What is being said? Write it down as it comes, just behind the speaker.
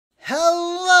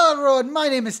Hello everyone, my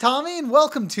name is Tommy and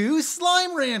welcome to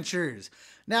Slime Ranchers.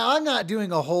 Now I'm not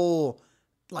doing a whole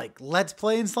let's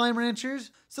play in Slime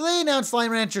Ranchers. So they announced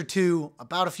Slime Rancher 2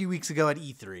 about a few weeks ago at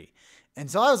E3.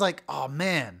 And so I was like, oh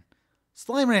man,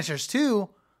 Slime Ranchers 2,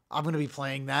 I'm going to be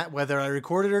playing that whether I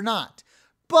record it or not.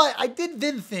 But I did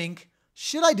then think,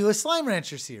 should I do a Slime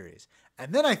Rancher series?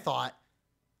 And then I thought,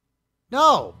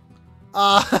 no,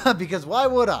 because why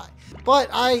would I? But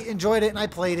I enjoyed it and I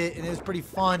played it and it was pretty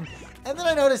fun. And then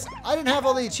I noticed I didn't have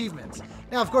all the achievements.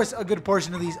 Now, of course, a good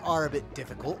portion of these are a bit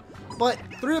difficult, but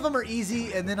 3 of them are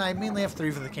easy and then I mainly have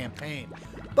 3 for the campaign.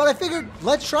 But I figured,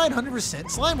 let's try 100%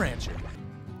 Slime Rancher.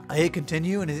 I hit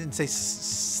continue and it didn't say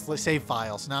save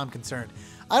file, so now I'm concerned.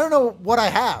 I don't know what I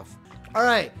have. All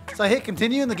right, so I hit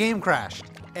continue and the game crashed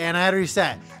and I had to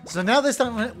reset. So now this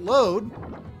time when it load,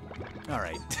 all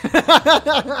right.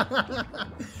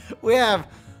 We have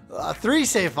 3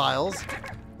 save files,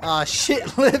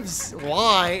 shit lives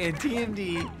Y and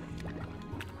TMD.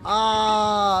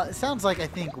 It sounds like I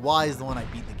think Y is the one I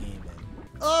beat the game in.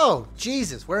 Oh,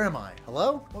 Jesus, where am I?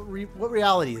 Hello? What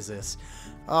reality is this?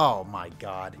 Oh my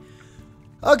God.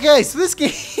 Okay, so this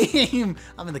game,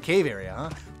 I'm in the cave area,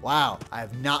 huh? Wow, I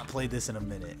have not played this in a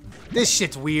minute. This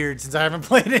shit's weird since I haven't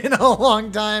played it in a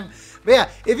long time. But yeah,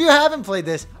 if you haven't played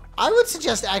this, I would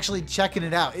suggest actually checking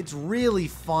it out. It's really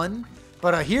fun.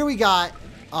 But here we got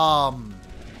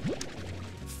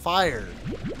fire,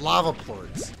 lava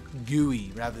plorts,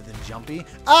 gooey rather than jumpy.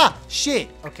 Ah, shit.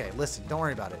 Okay, listen, don't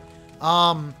worry about it.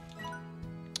 Oh,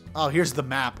 here's the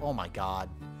map. Oh my God.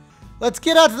 Let's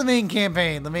get out to the main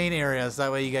campaign, the main areas.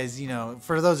 That way you guys, you know,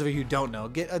 for those of you who don't know,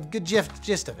 get a good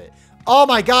gist of it. Oh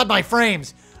my God, my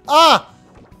frames. Ah.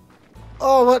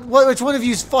 Oh, which one of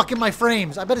you is fucking my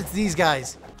frames? I bet it's these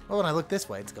guys. Oh, when I look this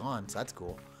way, it's gone, so that's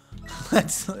cool.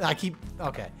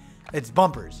 Okay. It's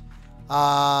bumpers.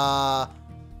 Oh,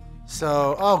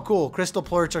 cool. Crystal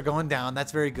ports are going down.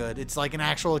 That's very good. It's like an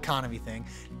actual economy thing.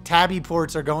 Tabby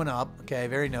ports are going up. Okay,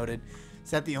 very noted.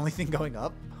 Is that the only thing going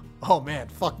up? Oh, man.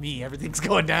 Fuck me. Everything's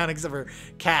going down except for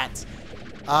cats.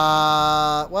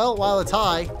 Well, while it's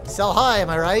high, sell high, am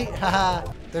I right?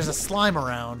 Haha. There's a slime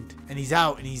around, and he's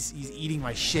out, and he's eating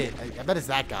my shit. I bet it's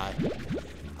that guy.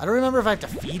 I don't remember if I have to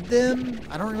feed them.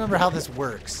 I don't remember how this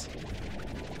works.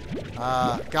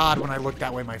 God, when I look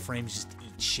that way, my frames just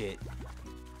eat shit.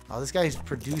 Oh, this guy's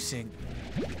producing.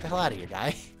 Get the hell out of here,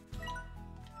 guy.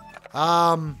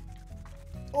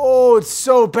 Oh, it's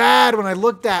so bad when I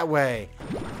look that way.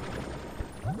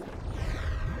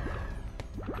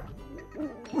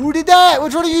 Who did that?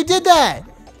 Which one of you did that?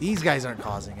 These guys aren't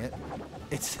causing it.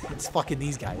 It's fucking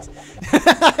these guys.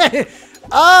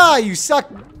 Ah, you suck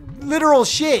literal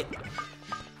shit.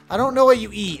 I don't know what you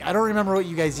eat. I don't remember what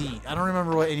you guys eat. I don't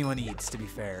remember what anyone eats, to be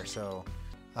fair. So,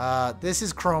 this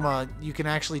is chroma. You can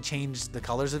actually change the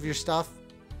colors of your stuff.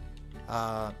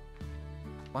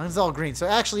 Mine's all green. So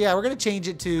actually, yeah, we're gonna change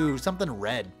it to something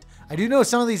red. I do know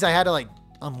some of these I had to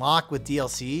unlock with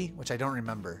DLC, which I don't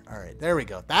remember. All right, there we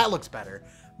go. That looks better.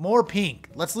 More pink.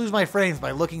 Let's lose my frames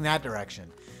by looking that direction.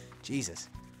 Jesus.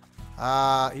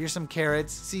 Here's some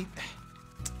carrots. See,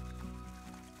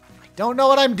 I don't know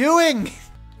what I'm doing.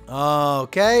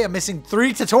 Okay, I'm missing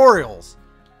 3 tutorials.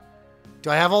 Do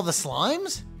I have all the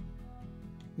slimes?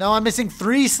 No, I'm missing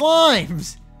 3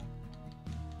 slimes.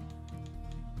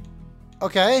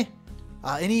 Okay.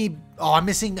 I'm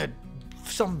missing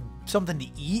something to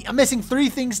eat. I'm missing 3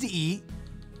 things to eat.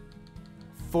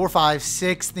 4, 5,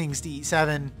 6 things to eat.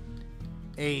 7,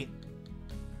 8,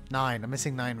 9. I'm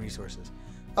missing 9 resources.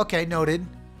 Okay, noted.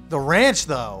 The ranch,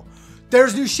 though.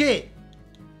 There's new shit.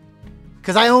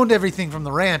 Because I owned everything from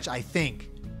the ranch, I think.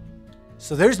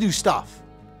 So there's new stuff.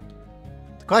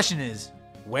 The question is,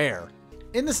 where?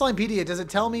 In the Slimepedia, does it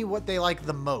tell me what they like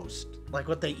the most? Like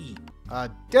what they eat?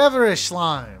 Devilish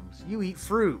slimes. You eat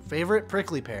fruit. Favorite?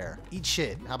 Prickly pear. Eat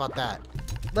shit. How about that?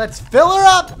 Let's fill her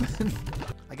up!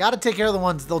 I gotta take care of the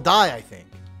ones. They'll die, I think.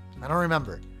 I don't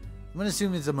remember. I'm gonna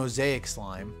assume it's a mosaic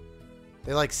slime.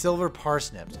 They like silver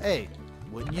parsnips. Hey,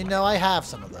 wouldn't you know I have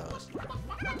some of those?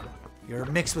 You're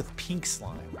mixed with pink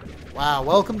slime. Wow,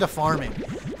 welcome to farming.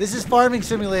 This is Farming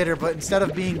Simulator, but instead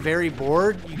of being very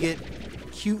bored, you get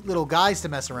cute little guys to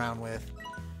mess around with.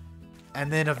 And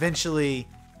then eventually,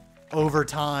 over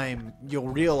time, you'll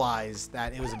realize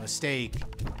that it was a mistake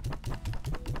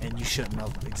and you shouldn't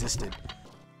have existed.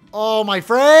 Oh, my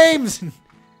frames!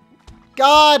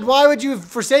 God, why would you have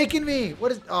forsaken me?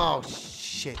 What is... Oh,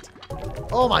 shit.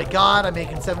 Oh, my God, I'm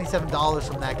making $77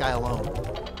 from that guy alone.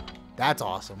 That's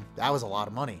awesome. That was a lot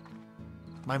of money.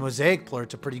 My mosaic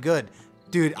plorts are pretty good.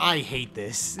 Dude, I hate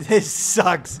this. This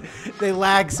sucks. They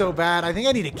lag so bad. I think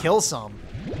I need to kill some.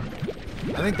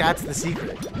 I think that's the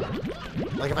secret.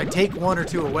 Like if I take 1 or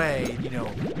 2 away, you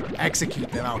know,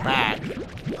 execute them out back.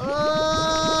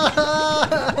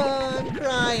 I'm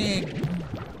crying.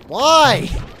 Why?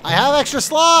 I have extra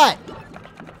slot.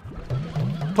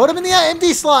 Put them in the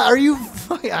empty slot. Are you?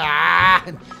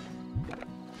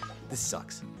 This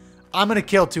sucks. I'm gonna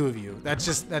kill 2 of you.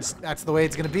 That's the way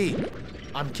it's gonna be.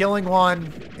 I'm killing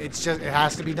 1. It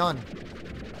has to be done.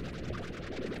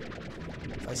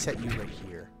 If I set you right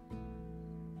here.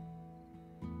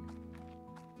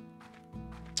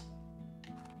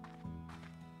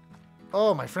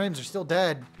 Oh, my frames are still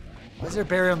dead. Why is there a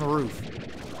berry on the roof?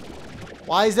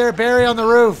 Why is there a berry on the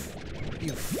roof?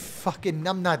 You fucking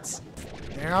numbnuts.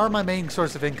 They are my main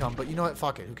source of income, but you know what?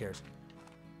 Fuck it. Who cares?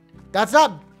 That's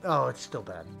not... Oh, it's still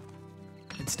bad.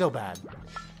 It's still bad.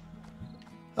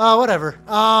 Whatever.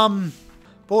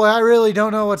 Boy, I really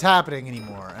don't know what's happening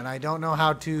anymore, and I don't know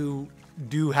how to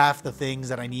do half the things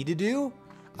that I need to do.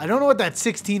 I don't know what that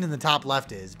 16 in the top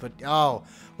left is, but oh,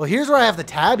 well, here's where I have the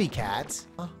tabby cats.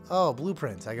 Oh,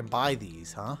 blueprints. I can buy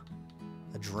these, huh?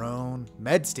 A drone,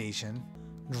 med station,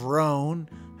 drone,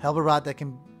 helper bot that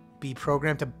can be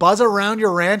programmed to buzz around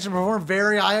your ranch and perform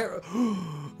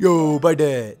Yo, buy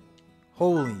that.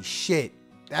 Holy shit.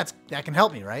 That can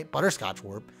help me, right? Butterscotch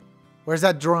warp. Where's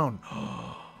that drone?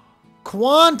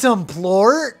 Quantum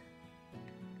plort?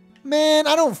 Man,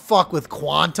 I don't fuck with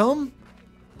quantum.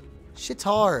 Shit's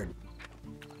hard.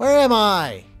 Where am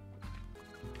I?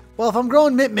 Well, if I'm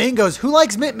growing mint mangoes, who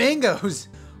likes mint mangoes?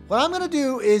 What I'm going to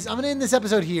do is I'm going to end this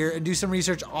episode here and do some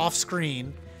research off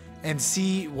screen and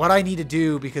see what I need to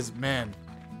do because, man,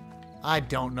 I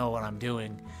don't know what I'm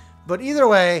doing. But either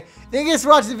way, thank you guys for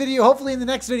watching the video. Hopefully in the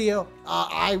next video,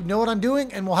 I know what I'm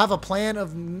doing and we'll have a plan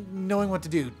of knowing what to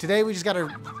do. Today, we just got our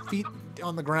feet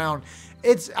on the ground.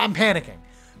 I'm panicking.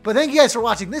 But thank you guys for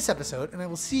watching this episode and I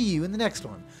will see you in the next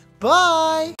one.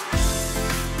 Bye!